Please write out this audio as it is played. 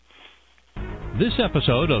This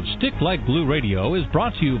episode of Stick Like Glue Radio is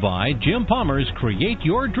brought to you by Jim Palmer's Create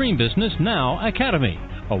Your Dream Business Now Academy,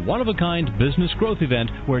 a one-of-a-kind business growth event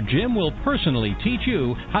where Jim will personally teach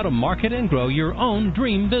you how to market and grow your own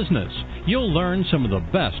dream business. You'll learn some of the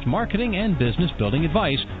best marketing and business building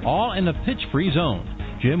advice, all in a pitch-free zone.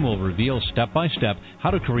 Jim will reveal step-by-step how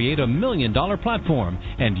to create a $1 million platform,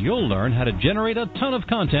 and you'll learn how to generate a ton of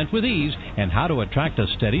content with ease and how to attract a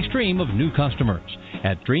steady stream of new customers.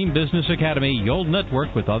 At Dream Business Academy, you'll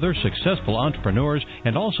network with other successful entrepreneurs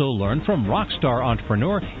and also learn from rockstar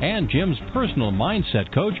entrepreneur and Jim's personal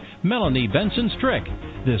mindset coach, Melanie Benson-Strick.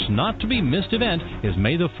 This not-to-be-missed event is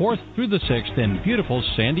May the 4th through the 6th in beautiful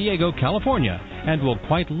San Diego, California, and will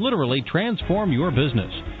quite literally transform your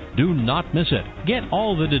business. Do not miss it. Get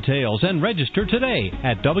all the details and register today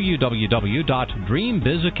at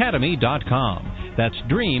www.dreambizacademy.com. That's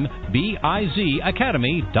Dream, B-I-Z,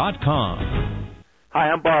 Academy.com. Hi,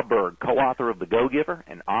 I'm Bob Berg, co-author of The Go-Giver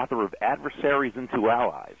and author of Adversaries into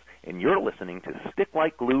Allies, and you're listening to Stick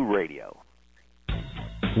Like Glue Radio.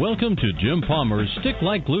 Welcome to Jim Palmer's Stick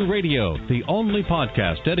Like Glue Radio, the only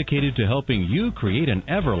podcast dedicated to helping you create an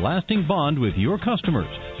everlasting bond with your customers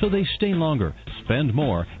so they stay longer, spend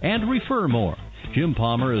more, and refer more. Jim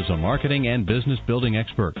Palmer is a marketing and business building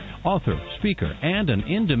expert, author, speaker, and an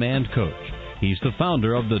in-demand coach. He's the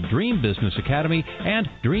founder of the Dream Business Academy and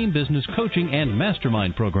Dream Business Coaching and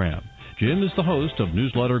Mastermind Program. Jim is the host of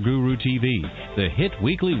Newsletter Guru TV, the hit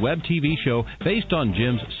weekly web TV show based on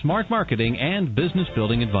Jim's smart marketing and business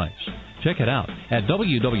building advice. Check it out at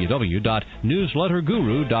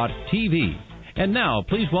www.newsletterguru.tv. And now,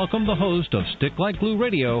 please welcome the host of Stick Like Glue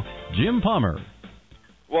Radio, Jim Palmer.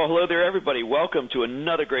 Well, hello there, everybody. Welcome to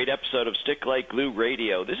another great episode of Stick Like Glue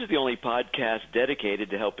Radio. This is the only podcast dedicated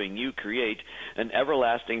to helping you create an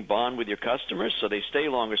everlasting bond with your customers so they stay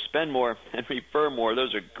longer, spend more, and refer more.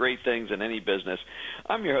 Those are great things in any business.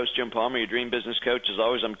 I'm your host, Jim Palmer, your dream business coach. As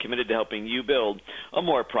always, I'm committed to helping you build a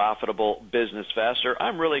more profitable business faster.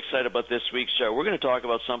 I'm really excited about this week's show. We're going to talk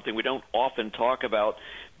about something we don't often talk about,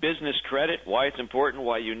 business credit, why it's important,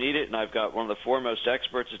 why you need it, and I've got one of the foremost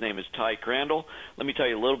experts. His name is Ty Crandall. Let me tell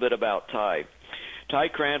you a little bit about Ty. Ty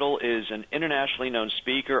Crandall is an internationally known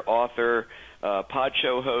speaker, author, pod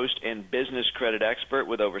show host, and business credit expert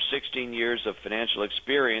with over 16 years of financial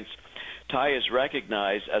experience. Ty is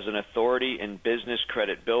recognized as an authority in business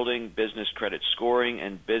credit building, business credit scoring,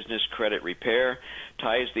 and business credit repair.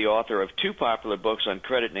 Ty is the author of two popular books on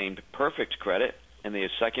credit named Perfect Credit, and the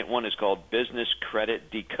second one is called Business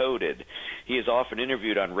Credit Decoded. He is often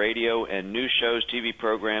interviewed on radio and news shows, TV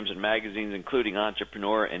programs, and magazines, including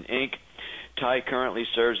Entrepreneur and Inc. Ty currently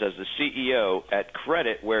serves as the CEO at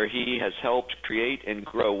Credit, where he has helped create and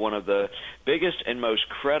grow one of the biggest and most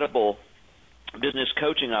credible business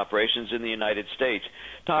coaching operations in the United States.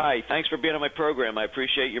 Ty, thanks for being on my program. I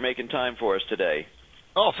appreciate you making time for us today.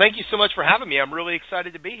 Oh, thank you so much for having me. I'm really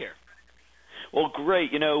excited to be here. Well,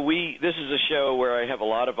 great. You know, this is a show where I have a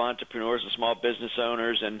lot of entrepreneurs and small business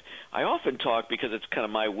owners, and I often talk, because it's kind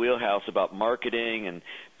of my wheelhouse, about marketing and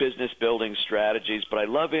business building strategies, but I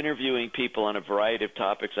love interviewing people on a variety of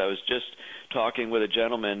topics. I was just talking with a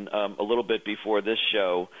gentleman a little bit before this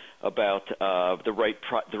show about the right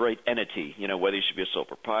entity, you know, whether you should be a sole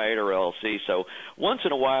proprietor or LLC. So once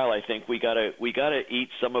in a while, I think we gotta eat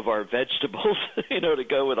some of our vegetables, you know, to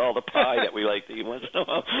go with all the pie that we like to eat once in a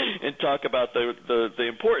while, and talk about the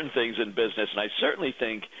important things in business. And I certainly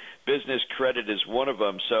think business credit is one of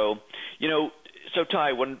them. So, you know, so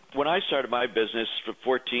Ty, when I started my business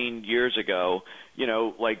 14 years ago, you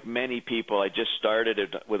know, like many people, I just started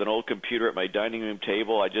with an old computer at my dining room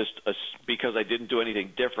table. Because I didn't do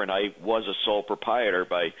anything different, I was a sole proprietor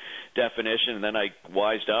by definition, and then I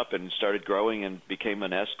wised up and started growing and became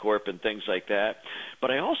an S-Corp and things like that.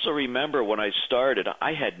 But I also remember when I started,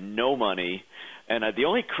 I had no money, and the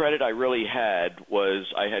only credit I really had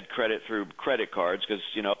was I had credit through credit cards because,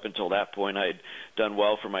 you know, up until that point I had done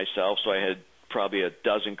well for myself, so I had probably a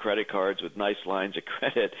dozen credit cards with nice lines of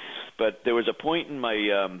credit. But there was a point in my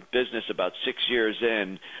business about 6 years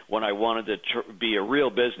in when I wanted to be a real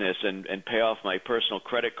business and pay off my personal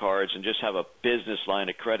credit cards and just have a business line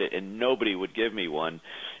of credit, and nobody would give me one.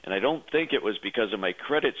 And I don't think it was because of my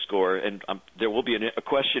credit score, and there will be a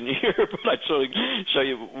question here, but I'd sort of show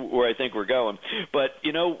you where I think we're going. But,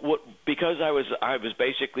 you know, because I was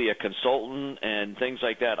basically a consultant and things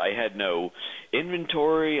like that, I had no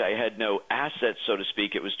inventory, I had no assets, so to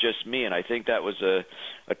speak. It was just me, and I think that was a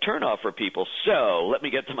turnoff for people. So let me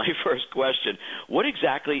get to my first question. What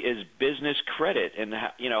exactly is business credit, and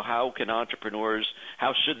how can entrepreneurs,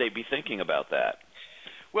 how should they be thinking about that?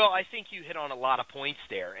 Well, I think you hit on a lot of points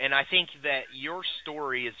there, and I think that your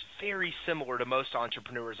story is very similar to most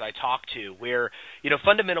entrepreneurs I talk to, where,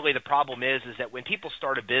 fundamentally the problem is that when people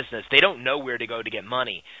start a business, they don't know where to go to get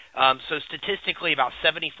money. So statistically, about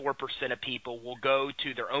 74% of people will go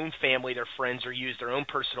to their own family, their friends, or use their own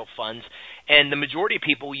personal funds, and the majority of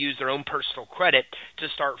people will use their own personal credit to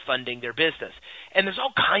start funding their business. And there's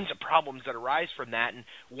all kinds of problems that arise from that, and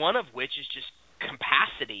one of which is just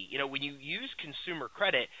capacity. When you use consumer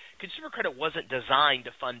credit wasn't designed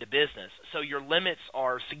to fund a business. So your limits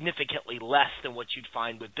are significantly less than what you'd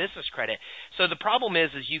find with business credit. So the problem is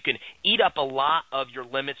you can eat up a lot of your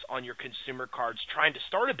limits on your consumer cards trying to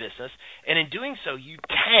start a business, and in doing so, you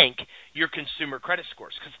tank your consumer credit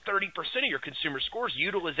scores, because 30% of your consumer scores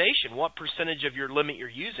utilization, what percentage of your limit you're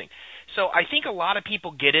using. So I think a lot of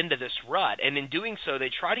people get into this rut, and in doing so, they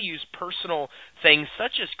try to use personal things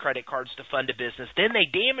such as credit cards to fund a business. Then they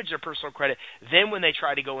damage their personal credit. Then when they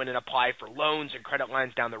try to go in and apply for loans and credit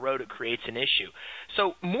lines down the road, it creates an issue.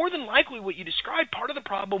 So more than likely what you described, part of the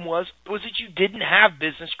problem was that you didn't have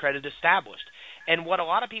business credit established. And what a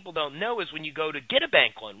lot of people don't know is when you go to get a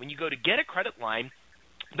bank loan, when you go to get a credit line,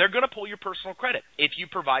 they're going to pull your personal credit if you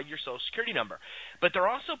provide your Social Security number. But they're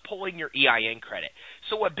also pulling your EIN credit.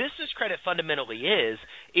 So what business credit fundamentally is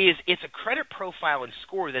it's a credit profile and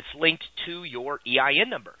score that's linked to your EIN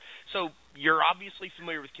number. So you're obviously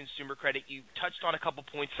familiar with consumer credit. You touched on a couple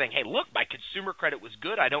points saying, hey, look, my consumer credit was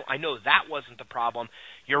good. I know that wasn't the problem.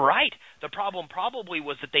 You're right. The problem probably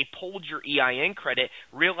was that they pulled your EIN credit,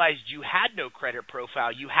 realized you had no credit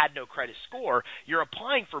profile, you had no credit score. You're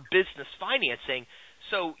applying for business financing.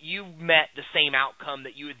 So you met the same outcome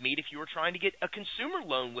that you would meet if you were trying to get a consumer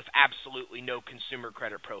loan with absolutely no consumer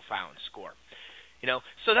credit profile and score.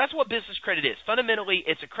 So that's what business credit is. Fundamentally,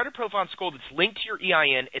 it's a credit profile and score that's linked to your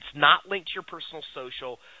EIN. It's not linked to your personal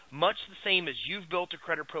social, much the same as you've built a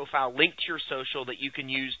credit profile linked to your social that you can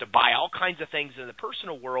use to buy all kinds of things in the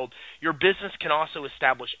personal world. Your business can also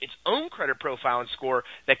establish its own credit profile and score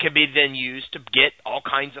that can be then used to get all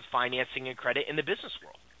kinds of financing and credit in the business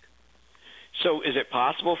world. So is it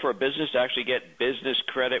possible for a business to actually get business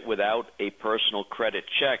credit without a personal credit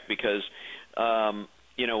check? Because,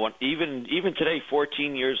 even today,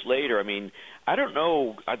 14 years later, I don't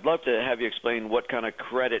know. I'd love to have you explain what kind of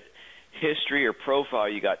credit history or profile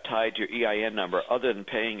you got tied to your EIN number other than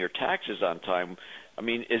paying your taxes on time.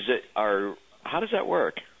 How does that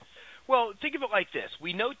work? Well, think of it like this.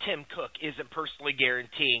 We know Tim Cook isn't personally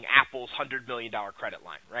guaranteeing Apple's $100 million credit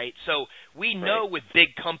line, right? So we know with big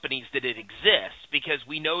companies that it exists because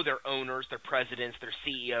we know their owners, their presidents, their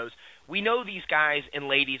CEOs. We know these guys and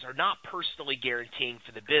ladies are not personally guaranteeing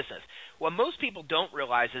for the business. What most people don't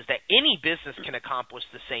realize is that any business can accomplish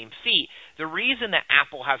the same feat. The reason that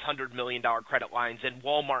Apple has $100 million credit lines and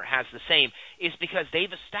Walmart has the same is because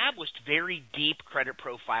they've established very deep credit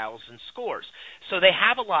profiles and scores. So they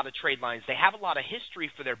have a lot of trade lines. They have a lot of history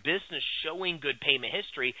for their business showing good payment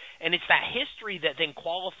history, and it's that history that then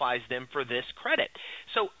qualifies them for this credit.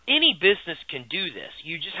 So any business can do this.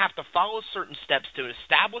 You just have to follow certain steps to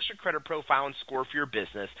establish a credit profile and score for your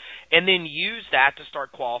business, and then use that to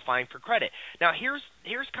start qualifying for credit. Now, here's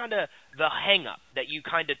kind of the hang-up that you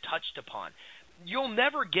kind of touched upon. You'll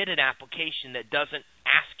never get an application that doesn't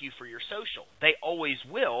ask you for your social. They always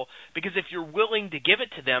will, because if you're willing to give it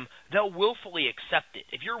to them, they'll willfully accept it.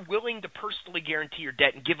 If you're willing to personally guarantee your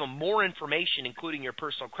debt and give them more information, including your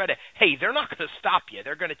personal credit, hey, they're not going to stop you.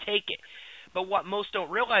 They're going to take it. But what most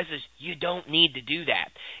don't realize is you don't need to do that.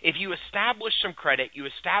 If you establish some credit, you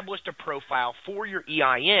established a profile for your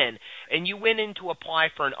EIN, and you went in to apply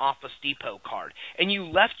for an Office Depot card, and you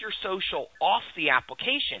left your social off the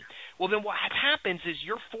application, well, then what happens is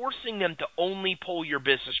you're forcing them to only pull your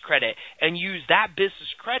business credit and use that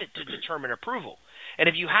business credit to determine approval. And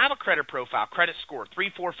if you have a credit profile, credit score,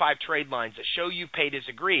 3, 4, 5 trade lines that show you've paid as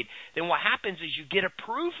agreed, then what happens is you get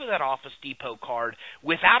approved for that Office Depot card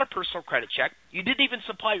without a personal credit check. You didn't even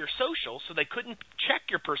supply your social, so they couldn't check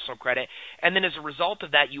your personal credit. And then as a result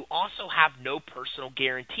of that, you also have no personal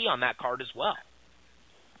guarantee on that card as well.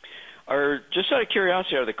 Just out of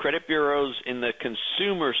curiosity, are the credit bureaus in the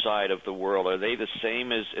consumer side of the world, are they the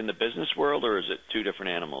same as in the business world, or is it two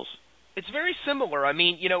different animals? It's very similar.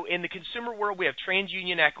 In the consumer world, we have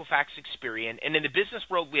TransUnion, Equifax, Experian, and in the business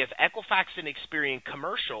world, we have Equifax and Experian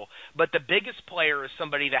commercial, but the biggest player is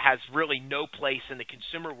somebody that has really no place in the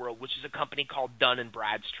consumer world, which is a company called Dun &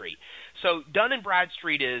 Bradstreet. So Dun &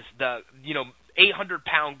 Bradstreet is the,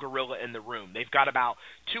 800-pound gorilla in the room. They've got about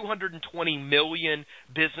 220 million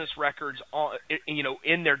business records,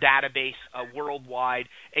 in their database worldwide.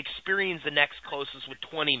 Experian's the next closest with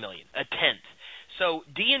 20 million, a tenth. So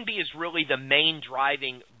D&B is really the main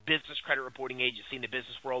driving business credit reporting agency in the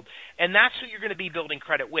business world, and that's who you're going to be building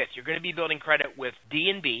credit with. You're going to be building credit with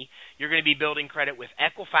D&B. You're going to be building credit with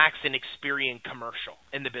Equifax and Experian Commercial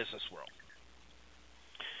in the business world.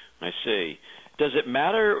 I see. Does it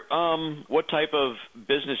matter what type of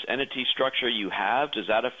business entity structure you have? Does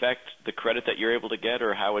that affect the credit that you're able to get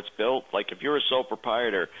or how it's built? Like if you're a sole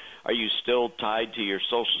proprietor, are you still tied to your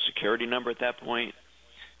Social Security number at that point?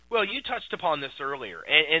 Well, you touched upon this earlier,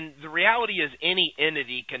 and the reality is any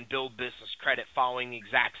entity can build business credit following the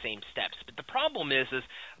exact same steps. But the problem is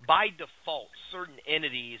by default, certain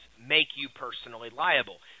entities make you personally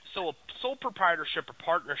liable. So a sole proprietorship or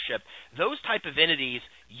partnership, those type of entities,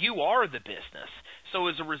 you are the business. So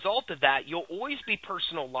as a result of that, you'll always be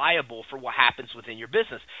personal liable for what happens within your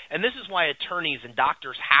business. And this is why attorneys and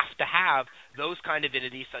doctors have to have those kind of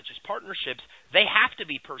entities such as partnerships. They have to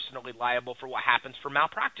be personally liable for what happens for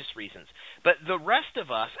malpractice reasons. But the rest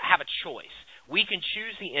of us have a choice. We can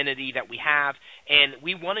choose the entity that we have, and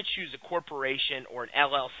we want to choose a corporation or an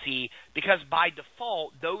LLC because by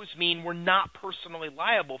default, those mean we're not personally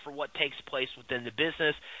liable for what takes place within the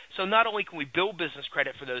business. So not only can we build business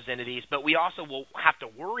credit for those entities, but we also will have to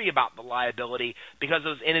worry about the liability because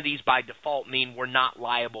those entities by default mean we're not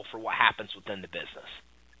liable for what happens within the business.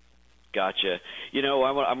 Gotcha. You know,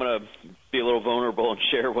 I'm going to be a little vulnerable and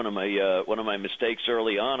share one of my mistakes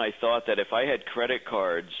early on. I thought that if I had credit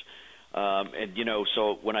cards, and, you know,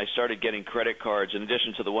 so when I started getting credit cards, in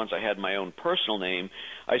addition to the ones I had in my own personal name,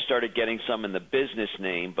 I started getting some in the business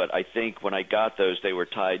name, but I think when I got those, they were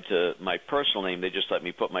tied to my personal name. They just let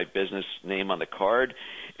me put my business name on the card,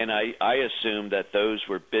 and I assumed that those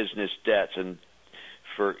were business debts, and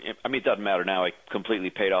it doesn't matter now. I completely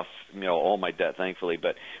paid off, you know, all my debt, thankfully.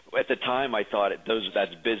 But at the time, I thought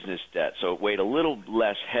that's business debt, so it weighed a little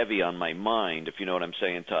less heavy on my mind, if you know what I'm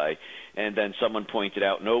saying, Ty. And then someone pointed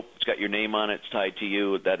out, nope, it's got your name on it, it's tied to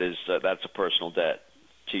you. That's a personal debt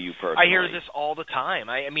to you personally. I hear this all the time.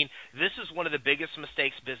 I mean, this is one of the biggest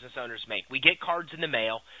mistakes business owners make. We get cards in the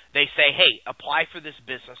mail. They say, hey, apply for this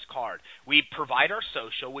business card. We provide our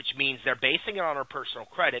social, which means they're basing it on our personal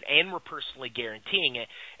credit, and we're personally guaranteeing it.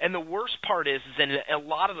 And the worst part is in a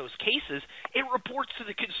lot of those cases, it reports to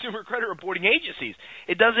the consumer credit reporting agencies.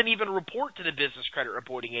 It doesn't even report to the business credit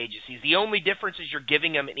reporting agencies. The only difference is you're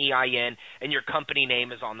giving them an EIN and your company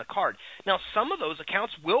name is on the card. Now, some of those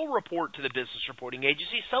accounts will report to the business reporting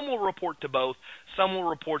agency. Some will report to both. Some will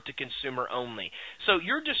report to consumer only. So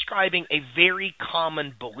you're describing a very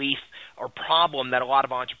common belief or problem that a lot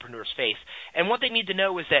of entrepreneurs face. And what they need to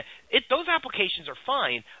know is that those applications are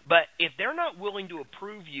fine, but if they're not willing to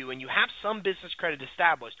approve you and you have some business credit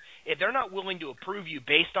established, if they're not willing to approve you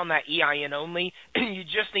based on that EIN only, you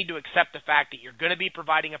just need to accept the fact that you're going to be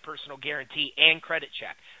providing a personal guarantee and credit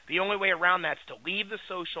check. The only way around that is to leave the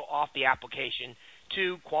social off the application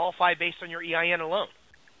to qualify based on your EIN alone.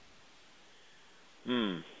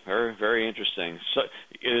 Very, very interesting. So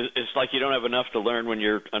it's like you don't have enough to learn when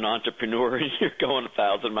you're an entrepreneur and you're going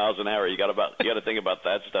 1,000 miles an hour. You got to think about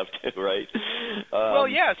that stuff too, right? Well,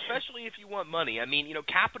 yeah, especially if you want money. I mean, you know,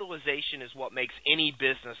 capitalization is what makes any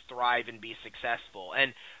business thrive and be successful.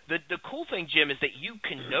 And the cool thing, Jim, is that you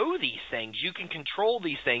can know these things. You can control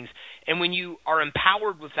these things. And when you are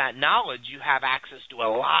empowered with that knowledge, you have access to a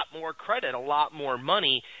lot more credit, a lot more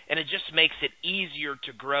money, and it just makes it easier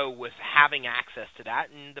to grow with having access to that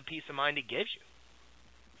and the peace of mind it gives you.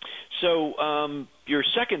 So your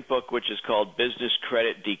second book, which is called Business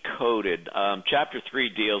Credit Decoded, Chapter 3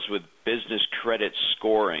 deals with business credit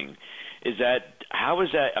scoring. Is that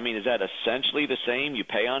essentially the same? You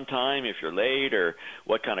pay on time if you're late, or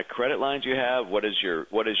what kind of credit lines you have? What is your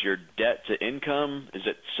debt to income? Is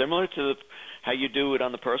it similar to how you do it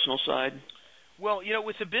on the personal side? Well, you know,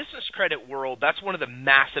 with the business credit world, that's one of the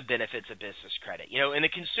massive benefits of business credit. You know, in the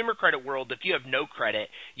consumer credit world, if you have no credit,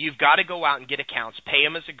 you've got to go out and get accounts, pay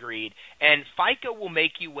them as agreed, and FICO will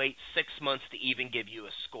make you wait 6 months to even give you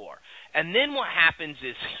a score. And then what happens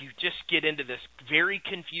is you just get into this very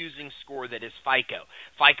confusing score that is FICO.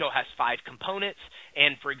 FICO has 5 components,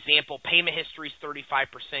 and for example, payment history is 35%,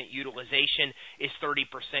 utilization is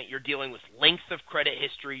 30%. You're dealing with length of credit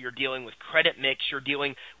history, you're dealing with credit mix, you're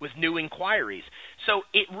dealing with new inquiries. So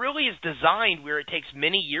it really is designed where it takes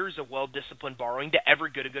many years of well-disciplined borrowing to ever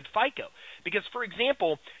get a good FICO. Because, for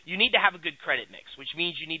example, you need to have a good credit mix, which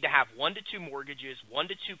means you need to have 1 to 2 mortgages, 1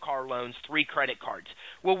 to 2 car loans, 3 credit cards.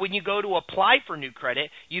 Well, when you go to apply for new credit,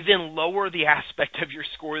 you then lower the aspect of your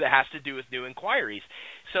score that has to do with new inquiries.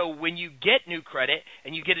 So when you get new credit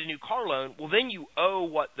and you get a new car loan, well, then you owe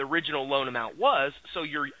what the original loan amount was, so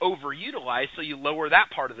you're overutilized, so you lower that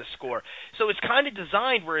part of the score. So it's kind of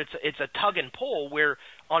designed where it's a tug and pull, where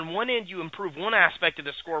on one end you improve one aspect of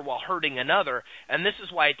the score while hurting another, and this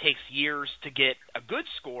is why it takes years to get a good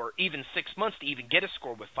score, even 6 months to even get a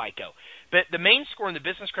score with FICO. But the main score in the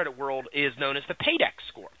business credit world is known as the Paydex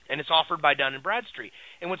score, and it's offered by Dun & Bradstreet.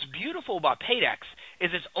 And what's beautiful about Paydex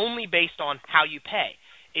is it's only based on how you pay.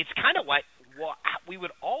 It's kind of like what we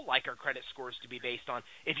would all like our credit scores to be based on.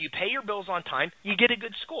 If you pay your bills on time, you get a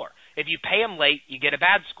good score. If you pay them late, you get a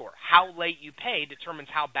bad score. How late you pay determines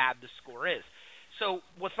how bad the score is. So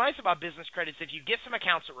what's nice about business credits, if you get some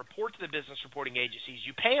accounts that report to the business reporting agencies,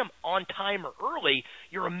 you pay them on time or early,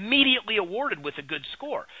 you're immediately awarded with a good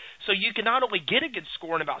score. So you can not only get a good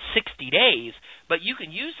score in about 60 days, but you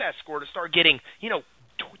can use that score to start getting,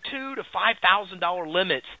 $2,000 to $5,000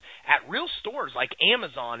 limits at real stores like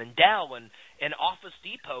Amazon and Dell and Office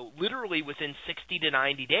Depot, literally within 60 to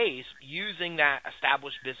 90 days, using that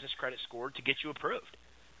established business credit score to get you approved.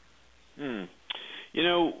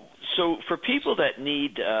 So for people that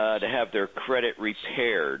need to have their credit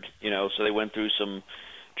repaired, so they went through some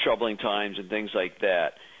troubling times and things like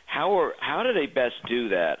that, how do they best do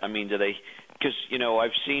that? I mean, do they? Because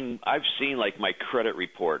I've seen like my credit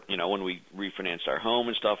report, when we refinanced our home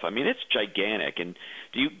and stuff. I mean, it's gigantic. And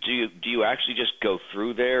do you actually just go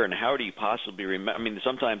through there? And how do you possibly remember? I mean,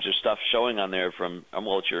 sometimes there's stuff showing on there from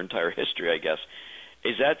it's your entire history, I guess.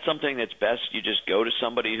 Is that something that's best? You just go to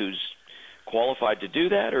somebody who's qualified to do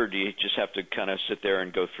that, or do you just have to kind of sit there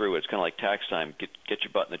and go through it? It's kind of like tax time. Get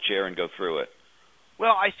your butt in the chair and go through it.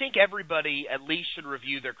 Well, I think everybody at least should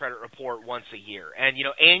review their credit report once a year. And,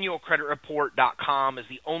 annualcreditreport.com is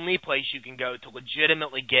the only place you can go to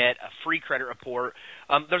legitimately get a free credit report.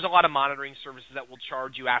 There's a lot of monitoring services that will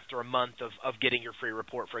charge you after a month of getting your free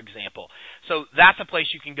report, for example. So that's a place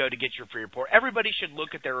you can go to get your free report. Everybody should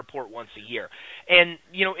look at their report once a year. And,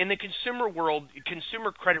 in the consumer world,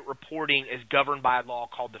 consumer credit reporting is governed by a law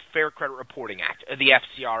called the Fair Credit Reporting Act, the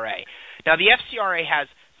FCRA. Now, the FCRA has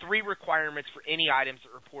 3 requirements for any items that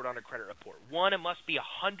report on a credit report. 1, it must be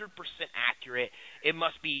 100% accurate. It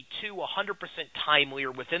must be 2, 100% timely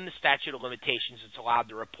or within the statute of limitations it's allowed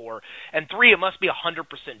to report. And 3, it must be 100%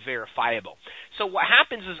 verifiable. So what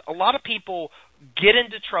happens is a lot of people get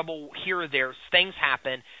into trouble here or there. Things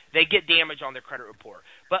happen. They get damage on their credit report.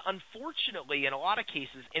 But unfortunately, in a lot of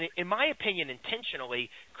cases, and in my opinion intentionally,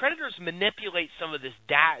 creditors manipulate some of this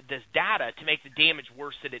data to make the damage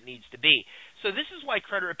worse than it needs to be. So this is why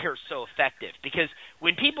credit repair is so effective, because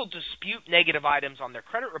when people dispute negative items on their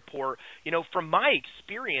credit report, from my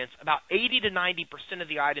experience, about 80 to 90% of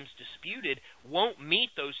the items disputed won't meet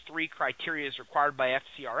those 3 criteria required by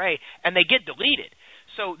FCRA, and they get deleted.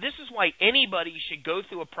 So this is why anybody should go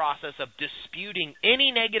through a process of disputing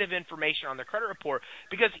any negative information on their credit report,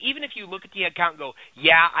 because even if you look at the account and go,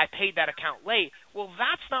 yeah, I paid that account late, well,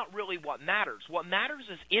 that's not really what matters. What matters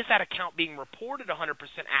is that account being reported 100%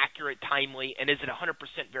 accurate, timely, and is it 100%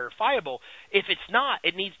 verifiable? If it's not,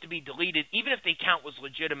 it needs to be deleted, even if the account was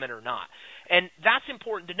legitimate or not. And that's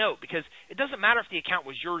important to note, because it doesn't matter if the account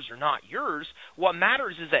was yours or not yours. What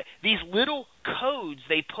matters is that these little codes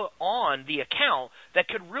they put on the account that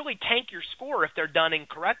could really tank your score if they're done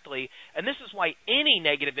incorrectly, and this is why any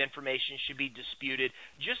negative information should be disputed,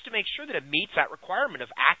 just to make sure that it meets that requirement of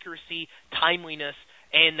accuracy, timeliness,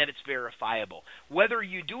 and that it's verifiable. Whether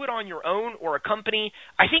you do it on your own or a company,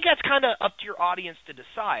 I think that's kind of up to your audience to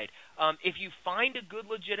decide. If you find a good,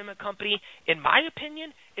 legitimate company, in my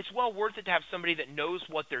opinion, it's well worth it to have somebody that knows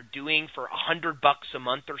what they're doing for $100 a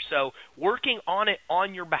month or so, working on it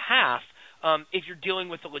on your behalf, if you're dealing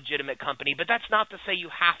with a legitimate company. But that's not to say you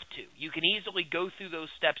have to. You can easily go through those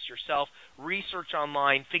steps yourself, research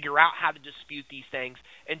online, figure out how to dispute these things,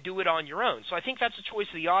 and do it on your own. So I think that's a choice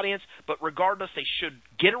of the audience, but regardless, they should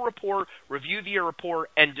get a report, review the report,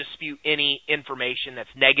 and dispute any information that's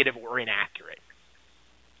negative or inaccurate.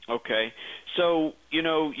 Okay. So,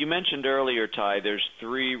 you mentioned earlier, Ty, there's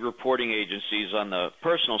 3 reporting agencies on the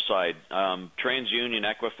personal side, TransUnion,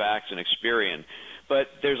 Equifax, and Experian. But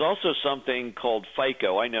there's also something called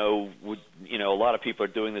FICO. I know, a lot of people are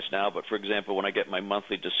doing this now, but for example, when I get my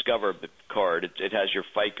monthly Discover card, it has your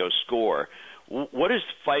FICO score. What is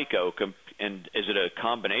FICO, and is it a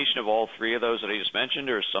combination of all 3 of those that I just mentioned,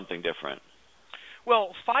 or is something different?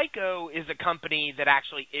 Well, FICO is a company that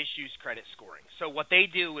actually issues credit scoring. So what they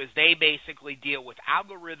do is they basically deal with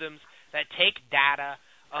algorithms that take data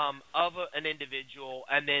of an individual,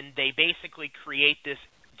 and then they basically create this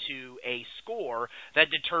to a score that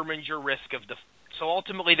determines your risk of So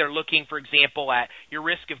ultimately they're looking, for example, at your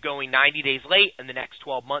risk of going 90 days late in the next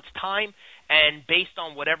 12 months' time, and based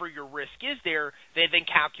on whatever your risk is there, they then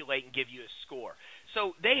calculate and give you a score.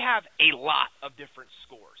 So they have a lot of different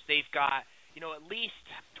scores. They've got, at least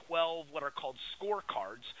 12 what are called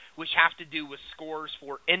scorecards, which have to do with scores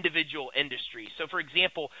for individual industries. So, for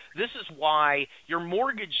example, this is why your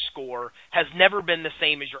mortgage score has never been the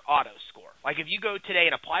same as your auto score. Like if you go today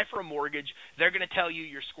and apply for a mortgage, they're going to tell you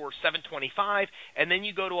your score is 725, and then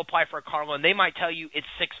you go to apply for a car loan, they might tell you it's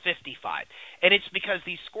 655. And it's because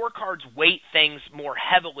these scorecards weight things more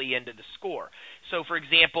heavily into the score. So, for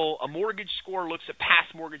example, a mortgage score looks at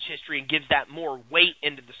past mortgage history and gives that more weight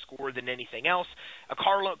into the score than anything else. A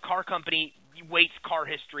car company weights car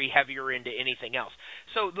history heavier into anything else.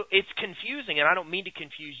 So it's confusing, and I don't mean to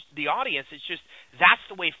confuse the audience. It's just that's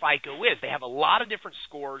the way FICO is. They have a lot of different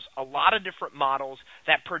scores, a lot of different models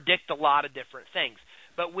that predict a lot of different things.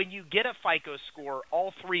 But when you get a FICO score,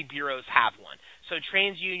 all three bureaus have one. So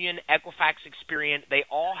TransUnion, Equifax, Experian, they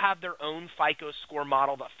all have their own FICO score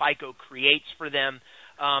model that FICO creates for them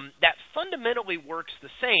that fundamentally works the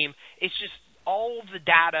same. It's just all of the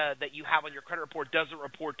data that you have on your credit report doesn't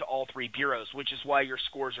report to all three bureaus, which is why your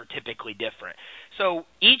scores are typically different. So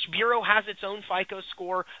each bureau has its own FICO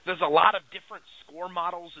score. There's a lot of different score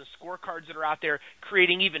models and scorecards that are out there,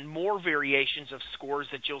 creating even more variations of scores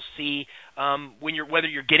that you'll see whether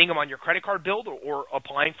you're getting them on your credit card bill or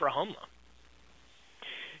applying for a home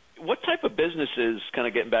loan. What type of businesses, kind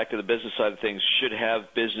of getting back to the business side of things, should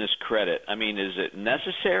have business credit? I mean, is it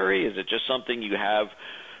necessary? Is it just something you have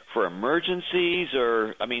for emergencies,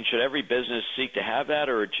 or should every business seek to have that,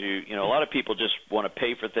 or a lot of people just want to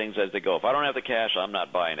pay for things as they go. If I don't have the cash, I'm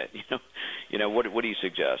not buying it. What do you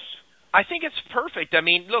suggest? I think it's perfect.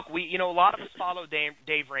 Look, a lot of us follow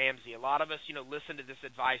Dave Ramsey. A lot of us, listen to this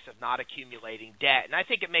advice of not accumulating debt, and I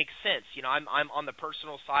think it makes sense. I'm on the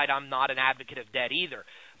personal side. I'm not an advocate of debt either.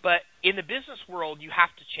 But in the business world, you have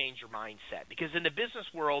to change your mindset, because in the business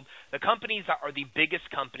world, the companies that are the biggest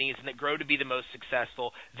companies and that grow to be the most successful,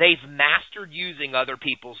 they've mastered using other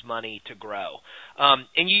people's money to grow.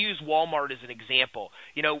 And you use Walmart as an example.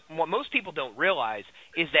 What most people don't realize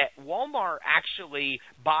is that Walmart actually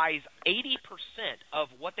buys 80% of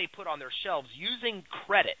what they put on their shelves using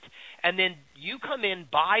credit. And then you come in,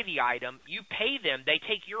 buy the item, you pay them, they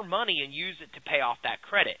take your money and use it to pay off that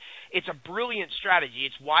credit. It's a brilliant strategy.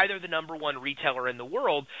 It's why they're the number one retailer in the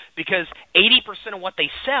world, because 80% of what they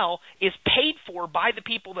sell is paid for by the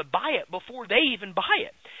people that buy it before they even buy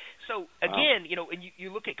it. So again, and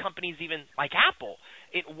you look at companies even like Apple.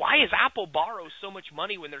 Why is Apple borrow so much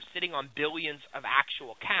money when they're sitting on billions of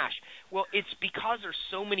actual cash? Well, it's because there's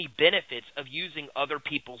so many benefits of using other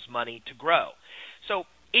people's money to grow. So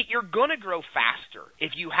you're going to grow faster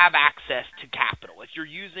if you have access to capital. If you're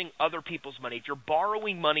using other people's money, if you're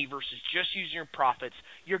borrowing money versus just using your profits,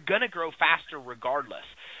 you're going to grow faster regardless.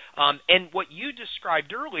 And what you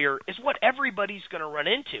described earlier is what everybody's going to run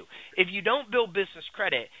into. If you don't build business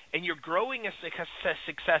credit and you're growing a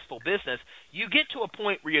successful business, you get to a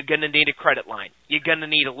point where you're going to need a credit line. You're going to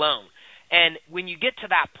need a loan. And when you get to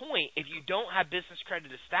that point, if you don't have business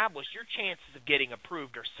credit established, your chances of getting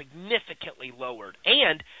approved are significantly lowered.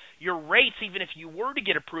 And your rates, even if you were to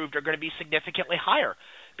get approved, are going to be significantly higher.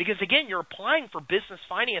 Because, again, you're applying for business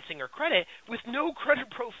financing or credit with no credit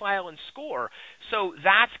profile and score. So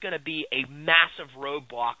that's going to be a massive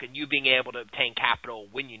roadblock in you being able to obtain capital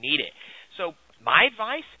when you need it. So my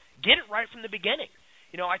advice, get it right from the beginning.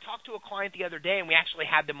 I talked to a client the other day, and we actually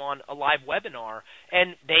had them on a live webinar,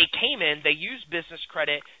 and they came in, they used business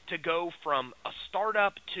credit to go from a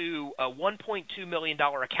startup to a $1.2 million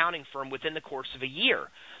accounting firm within the course of a year.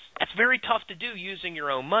 That's very tough to do using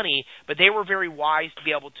your own money, but they were very wise to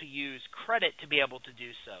be able to use credit to be able to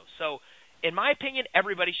do so. So in my opinion,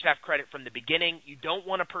 everybody should have credit from the beginning. You don't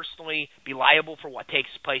want to personally be liable for what takes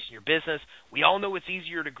place in your business. We all know it's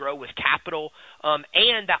easier to grow with capital,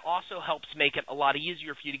 and that also helps make it a lot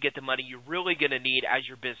easier for you to get the money you're really going to need as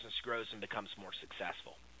your business grows and becomes more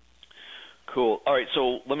successful. Cool. All right,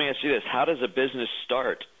 so let me ask you this. How does a business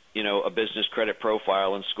start, a business credit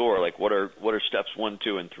profile and score? Like what are steps 1,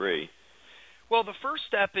 2, and 3? Well, the first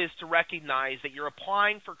step is to recognize that you're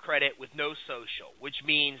applying for credit with no social, which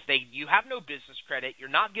means that you have no business credit, you're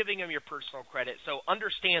not giving them your personal credit, so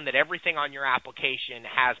understand that everything on your application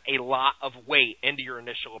has a lot of weight into your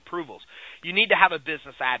initial approvals. You need to have a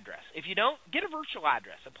business address. If you don't, get a virtual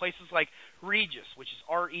address at places like Regus, which is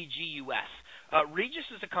REGUS. Regis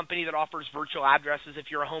is a company that offers virtual addresses if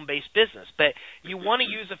you're a home-based business, but you want to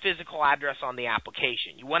use a physical address on the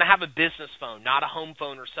application. You want to have a business phone, not a home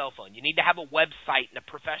phone or cell phone. You need to have a website and a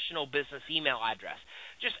professional business email address.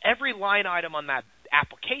 Just every line item on that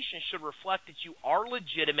application should reflect that you are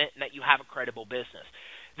legitimate and that you have a credible business.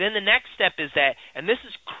 Then the next step is that, and this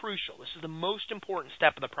is crucial, this is the most important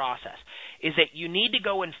step of the process, is that you need to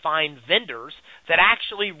go and find vendors that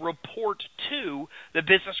actually report to the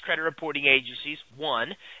business credit reporting agencies,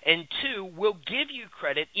 one, and two, will give you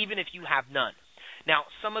credit even if you have none. Now,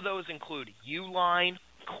 some of those include Uline,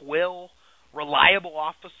 Quill, Reliable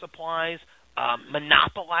Office Supplies,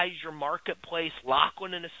 Monopolize Your Marketplace,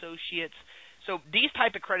 Lachlan and Associates. So these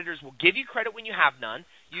type of creditors will give you credit when you have none.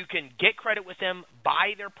 You can get credit with them,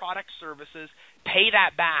 buy their product services, pay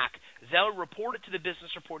that back. They'll report it to the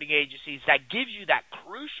business reporting agencies. That gives you that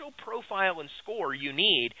crucial profile and score you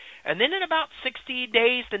need. And then in about 60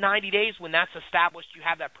 days to 90 days, when that's established, you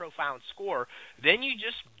have that profile and score, then you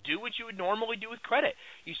just do what you would normally do with credit.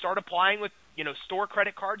 You start applying with store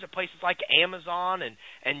credit cards at places like Amazon and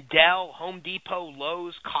Dell, Home Depot,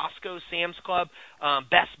 Lowe's, Costco, Sam's Club,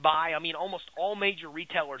 Best Buy. I mean, almost all major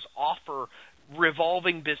retailers offer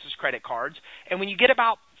revolving business credit cards. And when you get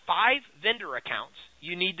about 5 vendor accounts,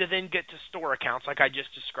 you need to then get to store accounts like I just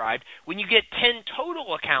described. When you get 10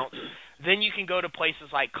 total accounts, then you can go to places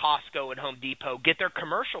like Costco and Home Depot, get their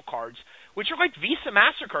commercial cards, which are like Visa,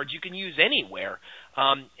 MasterCards you can use anywhere.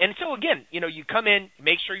 And so, again, you come in,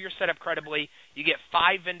 make sure you're set up credibly. You get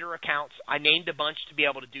 5 vendor accounts. I named a bunch to be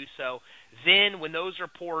able to do so. Then when those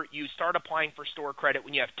report, you start applying for store credit.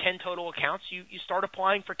 When you have 10 total accounts, you start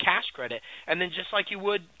applying for cash credit. And then just like you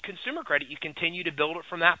would consumer credit, you continue to build it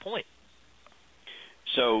from that point.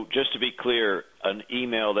 So just to be clear, an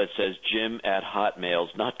email that says Jim@Hotmail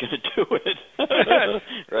is not going to do it,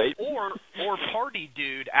 right? Or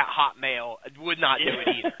partydude@Hotmail would not do it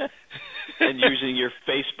either. And using your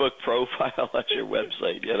Facebook profile as your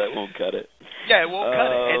website, that won't cut it. Yeah, it won't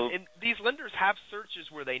cut it. And these lenders have searches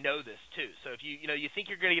where they know this too. So if you think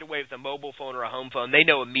you're going to get away with a mobile phone or a home phone, they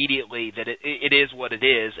know immediately that it is what it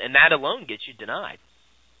is, and that alone gets you denied.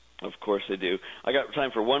 Of course they do. I got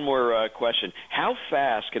time for one more question. How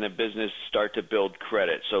fast can a business start to build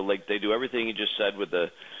credit? So, like, they do everything you just said with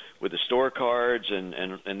the store cards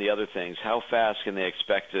and the other things. How fast can they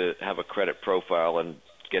expect to have a credit profile and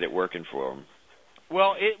get it working for them?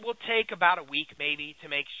 Well, it will take about a week maybe to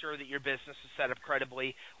make sure that your business is set up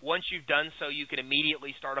credibly. Once you've done so, you can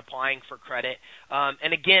immediately start applying for credit.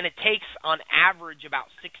 And again, it takes on average about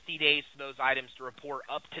 60 days for those items to report,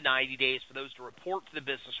 up to 90 days for those to report to the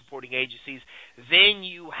business reporting agencies. Then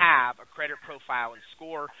you have a credit profile and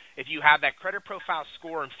score. If you have that credit profile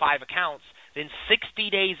score and 5 accounts, then 60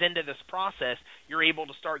 days into this process, you're able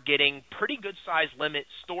to start getting pretty good size limit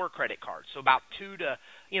store credit cards. So about 2,000 to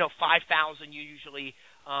 5,000 usually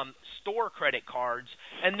store credit cards.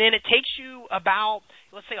 And then it takes you about,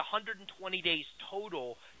 let's say, 120 days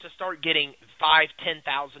total to start getting $5,000,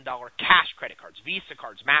 $10,000 cash credit cards, Visa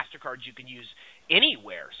cards, MasterCards you can use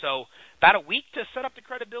anywhere. So about a week to set up the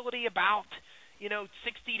credibility, about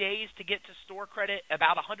 60 days to get to store credit,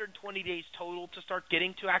 about 120 days total to start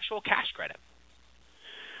getting to actual cash credit.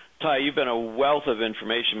 Ty, you've been a wealth of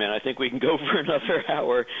information, man. I think we can go for another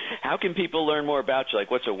hour. How can people learn more about you?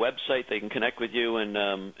 Like, what's a website they can connect with you, and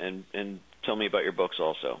tell me about your books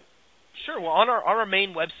also? Sure. Well, on our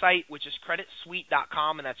main website, which is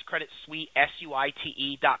creditsuite.com, and that's creditsuite,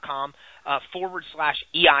 SUITE.com,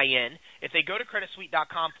 /EIN. If they go to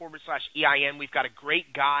creditsuite.com /EIN, we've got a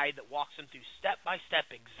great guide that walks them through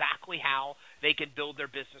step-by-step exactly how they can build their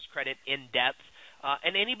business credit in depth.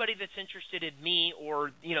 And anybody that's interested in me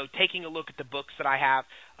or, taking a look at the books that I have,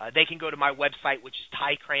 they can go to my website, which is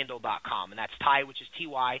tycrandall.com. And that's Ty, which is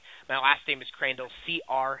T-Y. My last name is Crandall,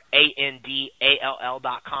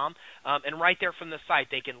 CRANDALL.com. And right there from the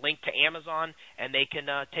site, they can link to Amazon, and they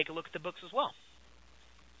can take a look at the books as well.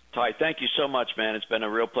 Ty, thank you so much, man. It's been a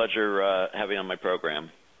real pleasure having you on my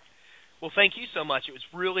program. Well, thank you so much.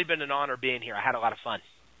 It's really been an honor being here. I had a lot of fun.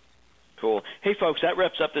 Cool. Hey, folks, that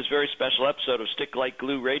wraps up this very special episode of Stick Like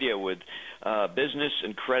Glue Radio with business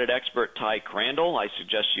and credit expert Ty Crandall. I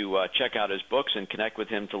suggest you check out his books and connect with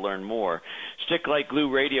him to learn more. Stick Like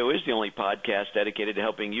Glue Radio is the only podcast dedicated to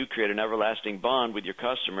helping you create an everlasting bond with your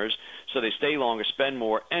customers so they stay longer, spend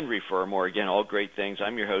more, and refer more. Again, all great things.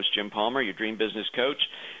 I'm your host, Jim Palmer, your dream business coach,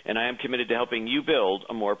 and I am committed to helping you build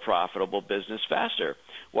a more profitable business faster.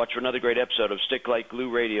 Watch for another great episode of Stick Like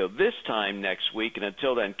Glue Radio this time next week. And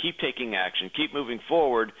until then, keep taking action, keep moving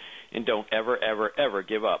forward, and don't ever, ever, ever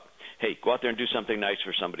give up. Hey, go out there and do something nice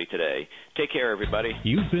for somebody today. Take care, everybody.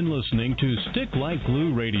 You've been listening to Stick Like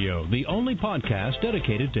Glue Radio, the only podcast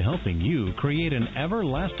dedicated to helping you create an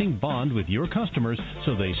everlasting bond with your customers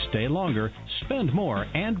so they stay longer, spend more,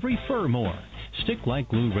 and refer more. Stick Like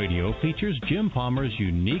Glue Radio features Jim Palmer's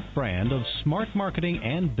unique brand of smart marketing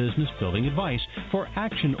and business building advice for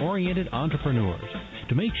action-oriented entrepreneurs.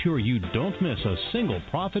 To make sure you don't miss a single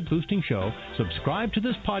profit-boosting show, subscribe to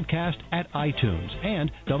this podcast at iTunes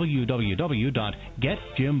and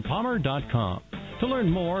www.getjimpalmer.com. To learn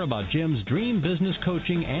more about Jim's Dream Business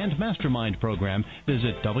Coaching and Mastermind program,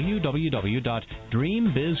 visit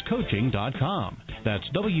www.dreambizcoaching.com. That's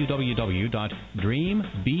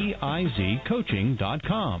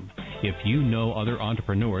www.dreambizcoaching.com. If you know other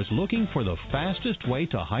entrepreneurs looking for the fastest way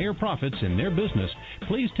to higher profits in their business,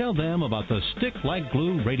 please tell them about the Stick Like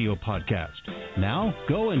Glue Radio podcast. Now,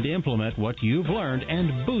 go and implement what you've learned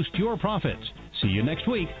and boost your profits. See you next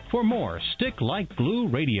week for more Stick Like Glue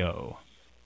Radio.